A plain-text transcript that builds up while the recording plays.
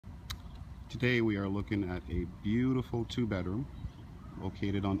Today we are looking at a beautiful two-bedroom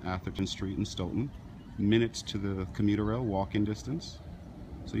located on Atherton Street in Stoughton, minutes to the commuter rail, walk-in distance.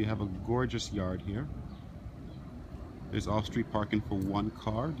 So you have a gorgeous yard here. There's off-street parking for one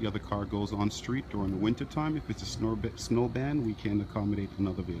car. The other car goes on street during the winter time. If it's a snow ban, we can accommodate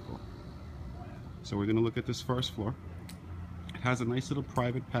another vehicle. So we're going to look at this first floor. It has a nice little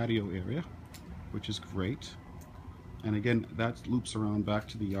private patio area, which is great. And again, that loops around back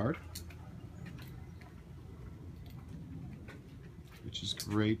to the yard, which is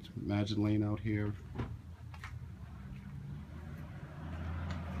great. Imagine laying out here.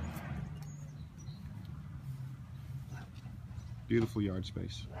 Beautiful yard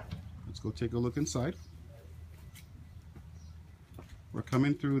space. Let's go take a look inside. We're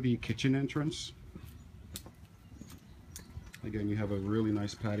coming through the kitchen entrance. Again, you have a really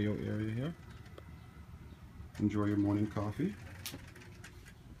nice patio area here. Enjoy your morning coffee.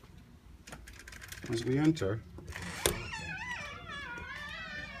 As we enter, it's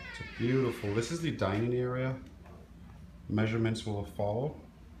beautiful. This is the dining area. Measurements will follow.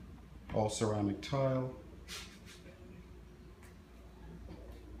 All ceramic tile.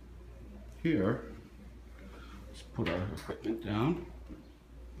 Here, let's put our equipment down.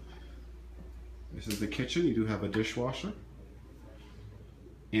 This is the kitchen. You do have a dishwasher.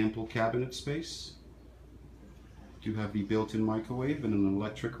 Ample cabinet space. You have the built-in microwave and an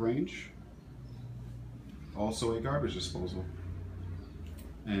electric range. Also a garbage disposal.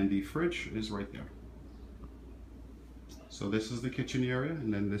 And the fridge is right there. So this is the kitchen area,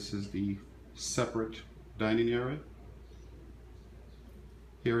 and then this is the separate dining area.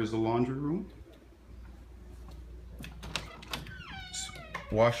 Here is the laundry room.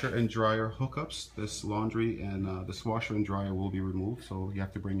 Washer and dryer hookups. This laundry and this washer and dryer will be removed, so you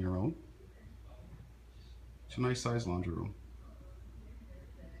have to bring your own. It's a nice sized laundry room.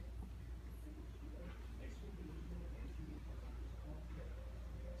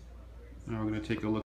 Now we're going to take a look